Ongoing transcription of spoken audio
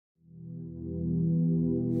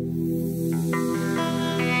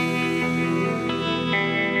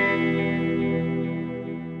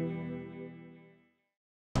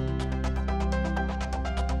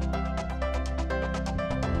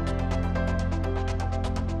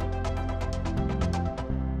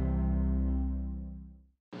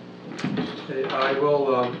Okay, I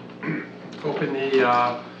will open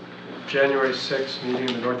the January 6th meeting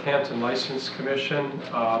of the Northampton License Commission.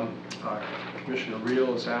 Commissioner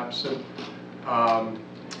Reel is absent.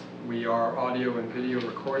 We are audio and video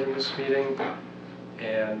recording this meeting,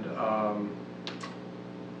 and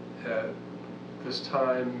at this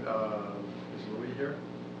time, is Louis here?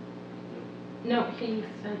 No, he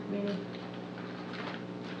sent me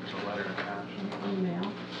There's a letter attached. an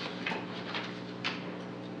email.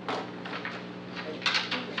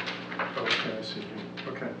 Oh, okay, I see.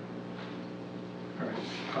 Okay. All right.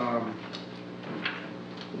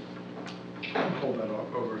 I'll hold that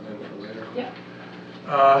over then for later. Yep.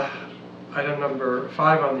 Item number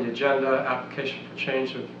 5 on the agenda, application for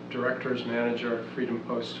change of director's manager, Freedom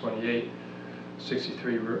Post 28,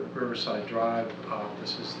 63 Riverside Drive.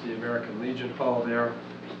 This is the American Legion Hall there.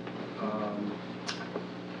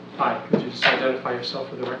 Hi, could you just identify yourself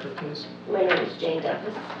for the record, please? My name is Jane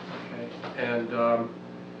Douglas. Okay. And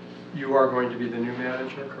you are going to be the new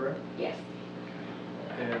manager, correct? Yes.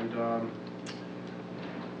 And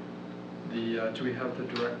do we have the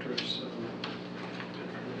director's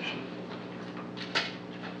information?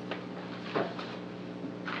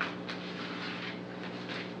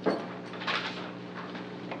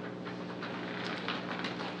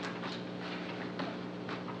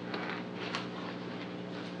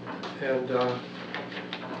 And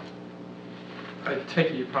I take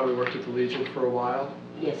it you probably worked at the Legion for a while?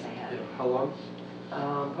 Yes, I have. Yeah. How long?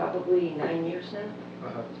 Probably 9 years now.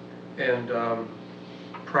 And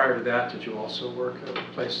prior to that, did you also work at a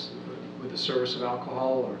place with the service of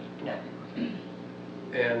alcohol, or? No.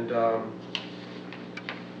 And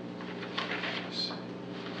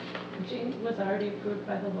Jean was already approved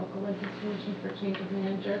by the local license commission for change of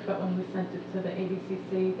manager, but when we sent it to the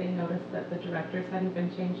ABCC, they noticed that the directors hadn't been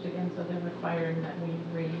changed again, so they're requiring that we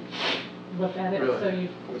re-look at it. Really? So you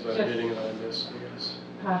was that a meeting that I missed, I guess?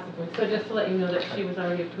 possibly. So just to let you know that she was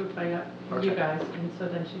already approved by Okay. you guys, and so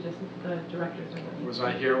then she just, the directors are looking. Was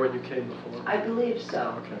I here when you came before? I believe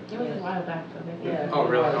so. Okay. It was a while back, so they. Yeah. Oh,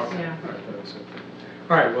 really? it was. Okay. Yeah. All right, that was it.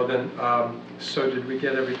 All right, well then, so did we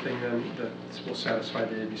get everything then that will satisfy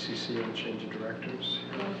the ABCC on the change of directors?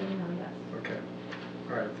 Yes. Okay.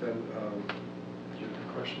 All right, then, do you have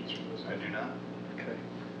any questions from this? I do not. Okay.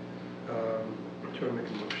 Do you want to make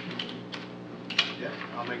a motion? Yeah,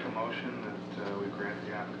 I'll make a motion that we grant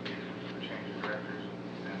the application for change of directors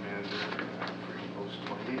and manager for Post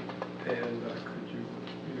 28. And could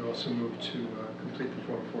you also move to complete the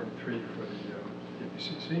Form 43 for the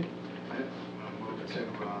ABCC? I'll move to that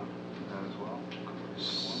as well.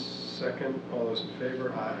 Second, all those in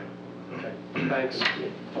favor? Aye. Okay, thanks.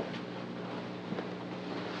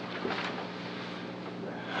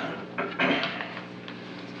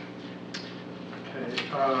 Okay,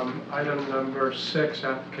 item number 6,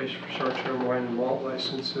 application for short-term wine and malt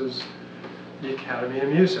licenses, the Academy of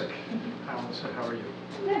Music. Allison, how are you?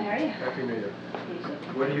 Good, how are you? Happy New Year.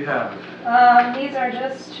 What do you have? These are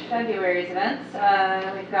just February's events.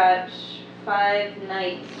 We've got 5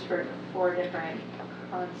 nights for 4 different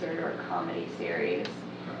concert or comedy series.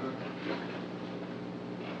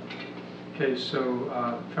 Okay, so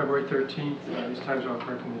February 13th, these times are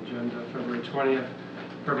correct in the agenda, February 20th,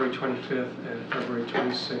 February 25th, and February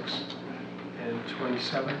 26th and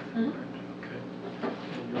 27th. Mm-hmm. Okay.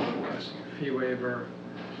 And you're requesting a fee waiver.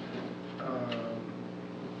 Okay.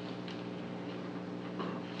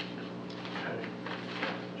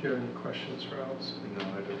 Do you have any questions for Alice? No, I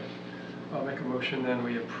don't. I'll make a motion then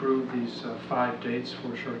we approve these 5 dates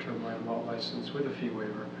for short-term wine and malt license with a fee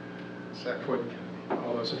waiver. Second. For the Academy.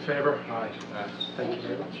 All those in favor? Aye. Aye. Thank you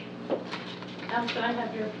very much. Allison, I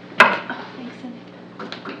have your. Oh, thanks, Cindy.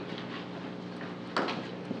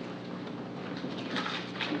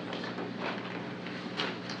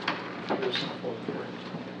 Here's some for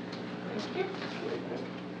you.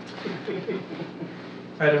 Thank you.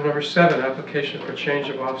 Item number 7, application for change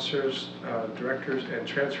of officers, directors, and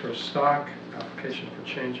transfer of stock. Application for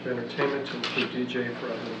change of entertainment to include DJ for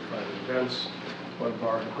other than private events, 1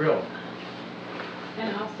 bar and grill.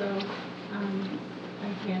 And also, I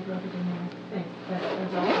hand wrote it in there, I think, that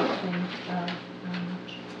there's also a change of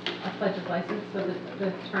a pledge of license, so that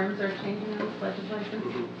the terms are changing on the pledge of license.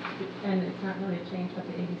 Mm-hmm. And it's not really a change, but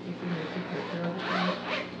the ABCC makes it clear they're the change.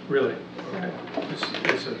 Really? Okay.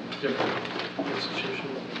 It's a different institution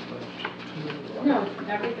than the pledge to? No,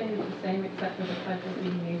 everything is the same except for the pledge will be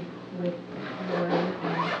made with Lauren and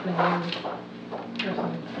the new person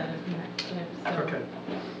instead of next to him. So, Okay.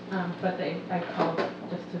 but I called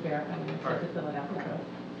just to verify and I said to fill it out that way.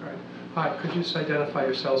 All right. Hi, could you just identify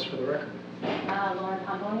yourselves for the record? Lauren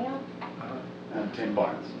Pombonio. Uh, Tim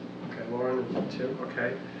Barnes. Okay, Lauren and Tim,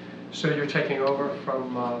 okay. So you're taking over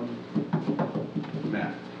from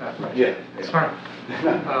Matt. Matt, right? Yeah. Sorry.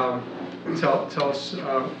 Tell us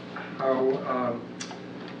how,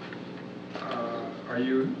 are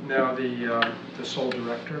you now the sole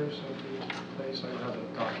directors of the place? I don't have the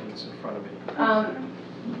documents in front of me.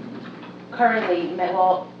 Currently,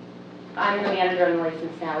 well, I'm the manager on the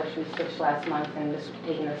license now, which we switched last month, and just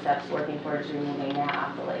taking the steps working towards removing that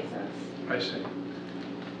off the license. I see.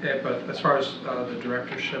 Yeah, but as far as the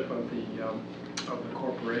directorship of the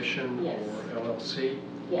corporation Yes. or LLC,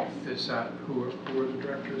 Yes. is that who are the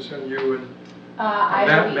directors? And you and I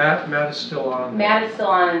believe Matt is still on. Matt is still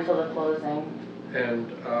on until the closing. And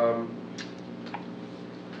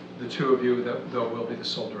the two of you, though, will be the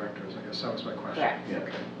sole directors. I guess that was my question. Correct. Yeah.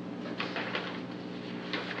 Okay.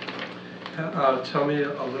 Tell me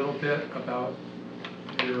a little bit about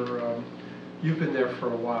your. You've been there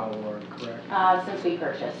for a while, Lauren, correct? Since we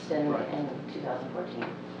purchased in, Right. in 2014.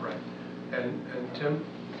 Right. And Tim,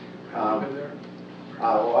 have you been there?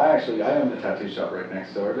 Well, I own the tattoo shop right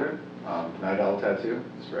next door to it, Night Owl Tattoo.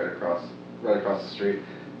 It's right across the street,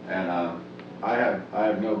 and I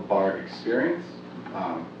have no bar experience,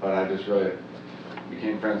 but I just really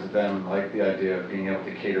became friends with them and liked the idea of being able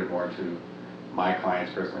to cater more to my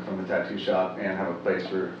clients personally from the tattoo shop and have a place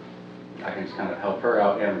where I can just kind of help her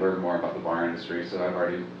out and learn more about the bar industry. So I've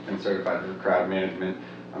already been certified for crowd management.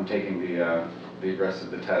 I'm taking the rest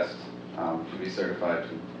of the test to be certified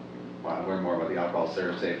to learn more about the alcohol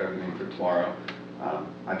serve safe, everything for tomorrow.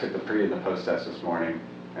 I took the pre and the post test this morning,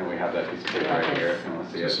 and we have that piece of paper right here. If you want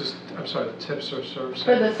to see This it. is, I'm sorry, the tips or serves?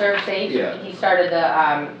 For the serve safe, Yeah. he started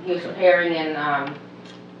the, he was preparing and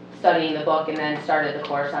studying the book, and then started the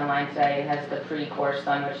course online today, and has the pre-course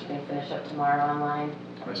done, which you can finish up tomorrow online.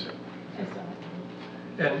 I see. I saw it.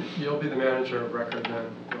 And you'll be the manager of record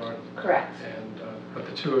then, Lauren? Correct. And, but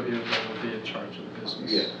the two of you then will be in charge of the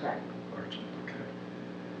business? Yeah. Correct. Largely,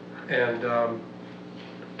 okay. And,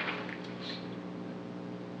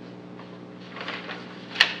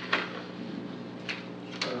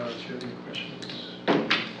 do you have any questions?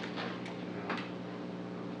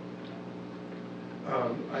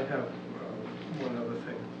 I have one other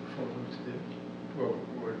thing before we move to the, well,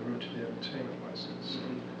 we'll move to the entertainment license.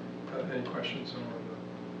 Any questions on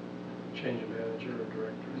the change of manager or director or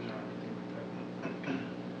anything like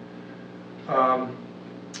that?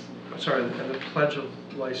 I'm sorry, and the pledge of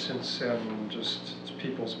license and just it's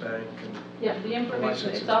People's Bank and Yeah, the information,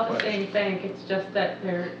 license it's is all the pledged. same bank, it's just that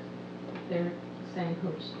they're saying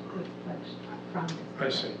who's pledged from. I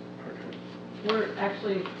see, okay. We're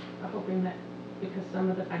actually hoping that, because some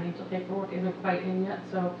of the financial paperwork isn't quite in yet,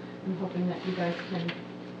 so I'm hoping that you guys can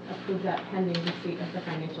approve that pending receipt of the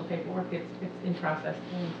financial paperwork. It's in process,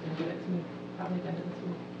 and he's going to give it to me probably the end of this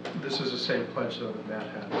week. This is the same pledge though that Matt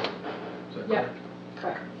had, is that Yeah.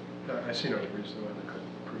 correct? Correct. I see no reason why they couldn't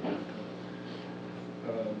approve that.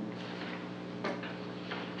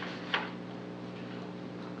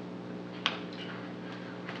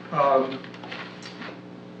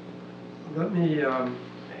 Let me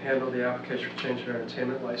handle the application for change of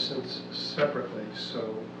entertainment license separately.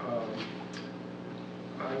 So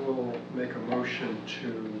I will make a motion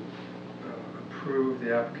to approve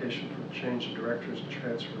the application for change of directors and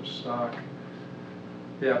transfer of stock.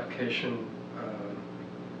 The application,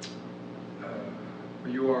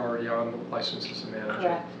 you are already on the license as a manager?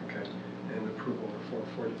 Correct. Okay. And approval of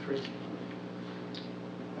 443? Okay,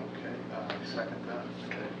 second that.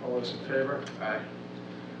 Okay. All those in favor? Aye.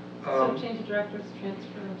 So change of directors,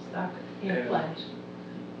 transfer of stock, and and- pledge.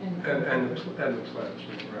 And the pledge,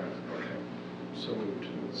 right, okay. So moved,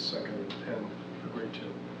 and second, and agreed to.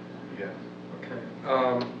 Yes. Okay.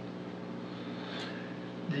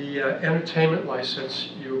 The entertainment license,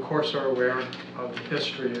 you of course are aware of the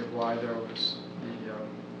history of why there was the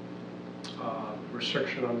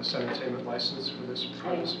restriction on this entertainment license for this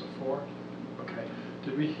premise before? Okay.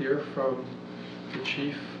 Did we hear from the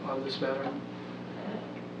chief on this matter?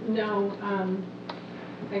 No, I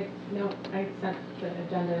sent the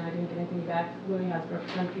agenda and I didn't get anything back. Louis Hasbrook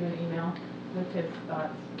sent you an email with his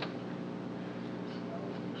thoughts.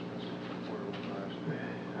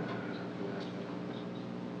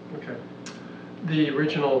 Okay. The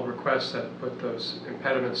original request that put those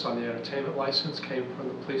impediments on the entertainment license came from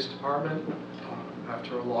the police department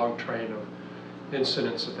after a long train of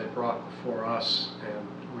incidents that they brought before us, and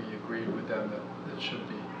we agreed with them that it should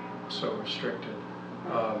be so restricted.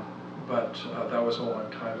 But that was a long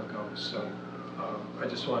time ago, so I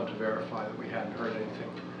just wanted to verify that we hadn't heard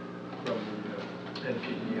anything from the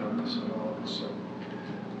NPD on this at all. So,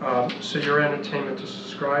 so your entertainment to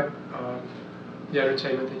subscribe the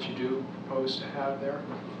entertainment that you do propose to have there?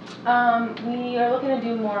 We are looking to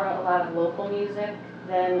do a lot of local music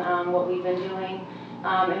than what we've been doing.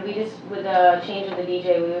 And we just, with the change of the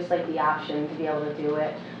DJ, we just like the option to be able to do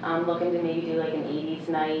it. Looking to maybe do like an 80s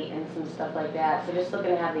night and some stuff like that. So just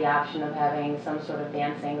looking to have the option of having some sort of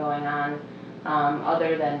dancing going on,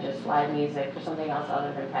 other than just live music, or something else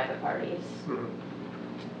other than private parties. Mhm.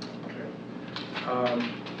 Okay.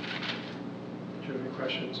 Do you have any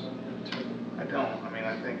questions on the entertainment? I don't. I mean,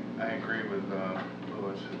 I think I agree with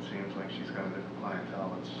Louis. It seems like she's got a different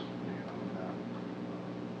clientele. It's, not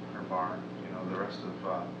her bar. The rest of, I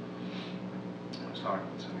was talking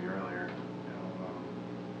with Cindy earlier,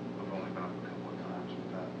 we've only been up a couple of times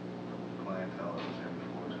with that clientele that was there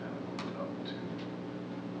before. It's kind of moved up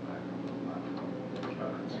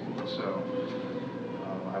to, so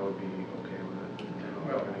I would be okay with it.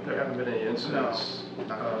 Well, there haven't been any incidents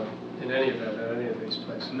No. in any event at any of these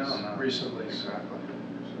places No. recently. Exactly.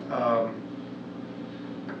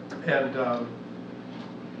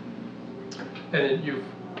 And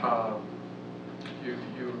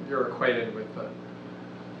you're acquainted with the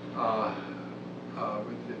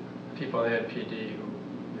people in the NPD who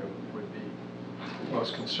would be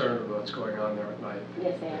most concerned with what's going on there at night.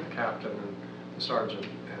 Yes, I am. The captain and the sergeant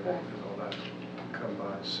and Correct. all that come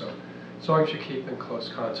by. So as long as you keep in close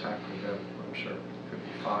contact with them, I'm sure you'll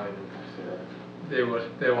be fine. Absolutely.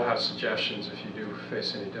 They will have suggestions if you do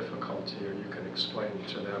face any difficulty, or you can explain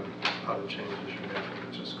to them other changes you're making.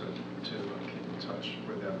 It's just good to keep in touch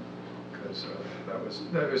with them, because that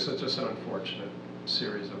was just an unfortunate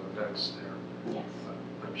series of events there. Yes.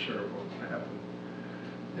 I'm sure it won't happen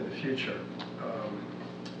in the future.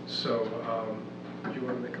 Do you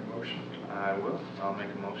want to make a motion? I will. I'll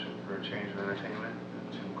make a motion for a change of entertainment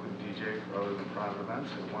to include DJ for other than private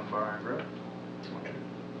events at One Bar and Grill. Okay.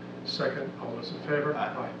 Second, all those in favor?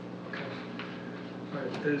 Aye. Okay. All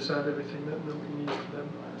right, is that everything that we need for them?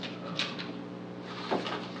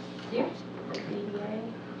 Yeah. Okay.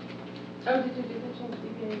 DBA? Oh, did you do the change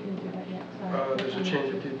DBA? You didn't do that yet, sorry. There's a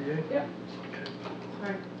change of DBA? Yep, Okay.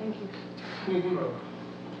 sorry, thank you. Uh,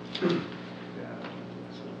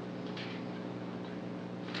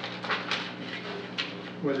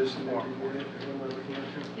 What is the new DBA? What am I looking at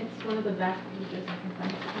here? It's one of the back pages, I can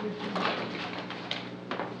find it for you.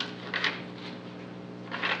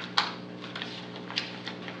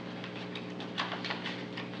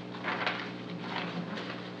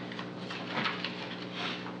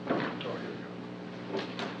 Oh, here we go.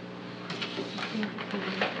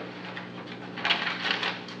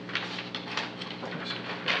 I see.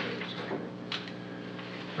 Okay, it's okay.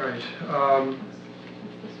 All right. It's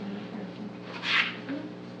this one right here, I think.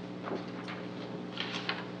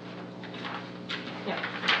 Yeah.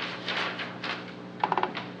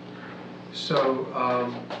 So,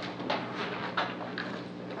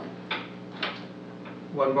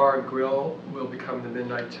 One Bar and Grill will become the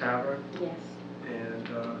Midnight Tavern, Yes. and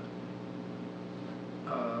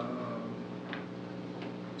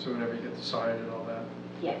so whenever you get the sign and all that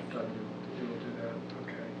Yes. done, you will do that,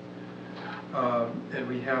 okay. And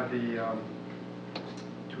we have the,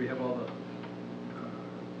 do we have all the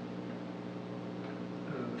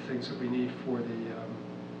things that we need for the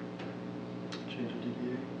change of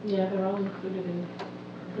DBA? Yeah, they're all included in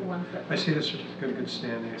the ones that. I see the certificate of good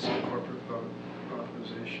standing, I see the corporate vote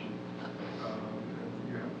authorization,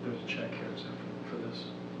 and there's a check here, is that for this?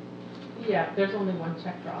 Yeah, there's only one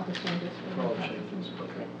check for all the changes. For all the changes,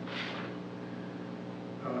 okay.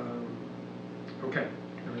 Okay,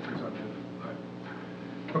 everything's on here. All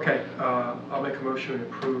right. Okay, I'll make a motion to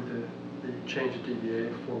approve the change of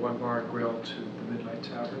DBA for One Bar and Grill to the Midnight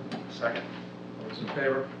Tavern. Second. All those in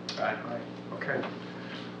favor? Aye. Okay.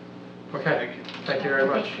 Okay, Thank you. thank you very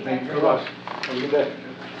much. Thank you. Thank you very Good luck. much. Have a good day.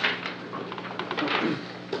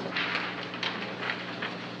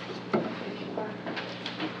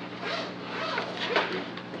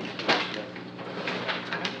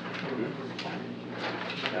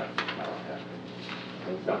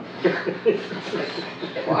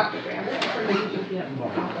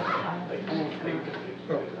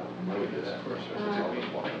 Of course.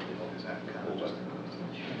 Is that kind of just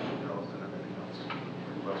health and everything else?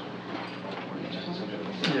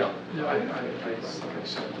 Yeah, I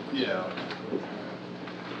said. Yeah.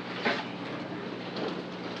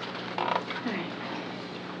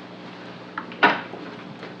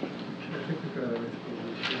 I think we've got everything we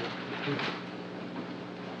need here.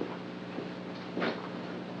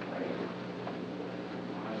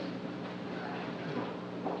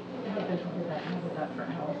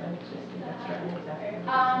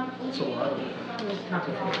 It's a lot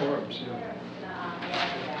of forms, yeah.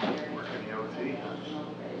 Working the OT.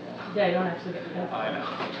 Yeah, you don't actually get paid. I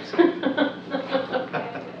know.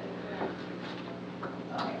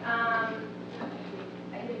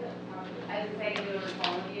 I would say I can do a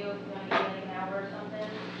phone with you if you want to give me like an hour or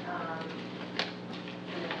something.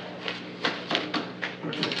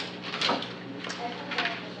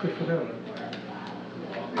 Good for them.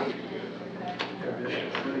 Yeah, they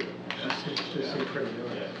just seem pretty young.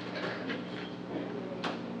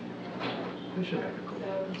 They should have a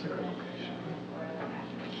goal. It's a good location.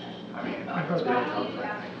 I mean, I heard it's they- been tough, I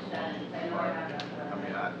think.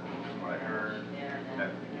 From what I heard, at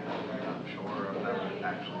the beginning, I'm sure I've never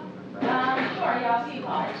actually been back. Sure, yeah, I'll see you,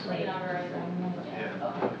 Paul. State number.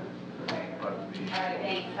 Yeah. Okay. But the, All right,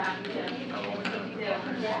 thanks. Talk to you soon. I've only done You it too.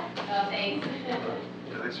 for Thanks. do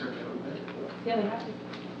they serve food there? Yeah, they have to.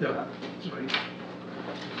 Yeah. Sweet.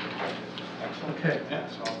 Excellent. Okay. Yeah,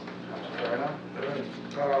 so, have to try it out.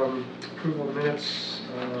 All right. Approval of minutes,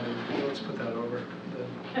 let's put that over then.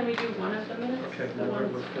 Can we do one of the minutes? Okay, The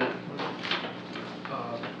November ones- 5th.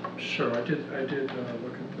 Sure, I did look at them,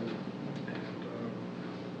 and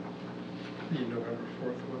the November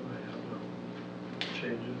 4th one, I have no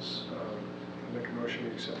changes. I make a motion to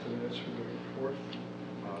accept the minutes for November 4th.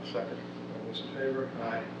 Second. All those in favor?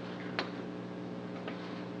 Aye.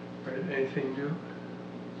 All right, anything new?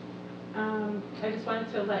 I just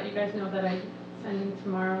wanted to let you guys know that I'm sending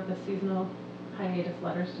tomorrow the seasonal hiatus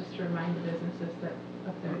letters, just to remind the businesses that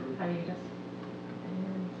of their Mhm. hiatus.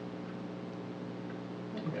 And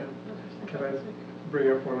that's Okay. it. Those are sent Can out I this week. bring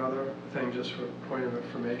up one other thing, just for point of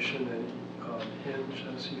information? And Hinge,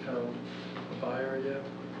 has he found a buyer yet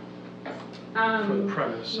for the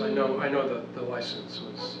premise? I know that the license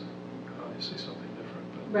was obviously something different,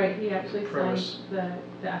 but. Right, he actually signed Premise. the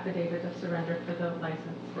affidavit of surrender for the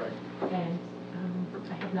license, Right. and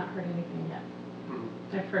I have not heard anything yet. Mhm.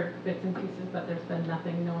 I've heard bits and pieces, but there's been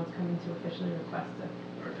nothing, no one's coming to officially request it.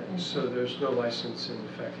 Okay, so there's no license in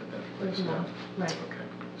effect at that place There's now? none, right. Okay,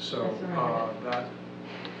 so I surrendered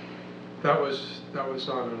that was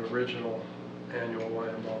not an original annual wine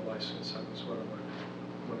and malt license. That was one of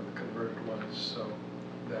the converted ones, so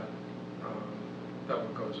that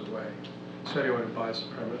one goes away. So anyone who buys the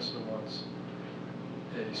premise and wants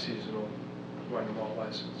a seasonal wine and malt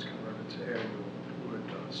license converted to annual would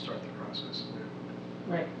start the process anew.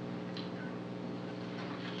 Right.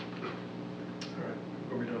 All right,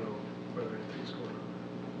 but we don't know whether anything's going on.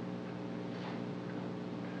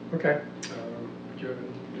 Okay, do you have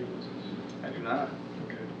any new business? I do not.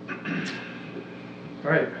 Okay. All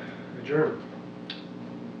right, adjourn.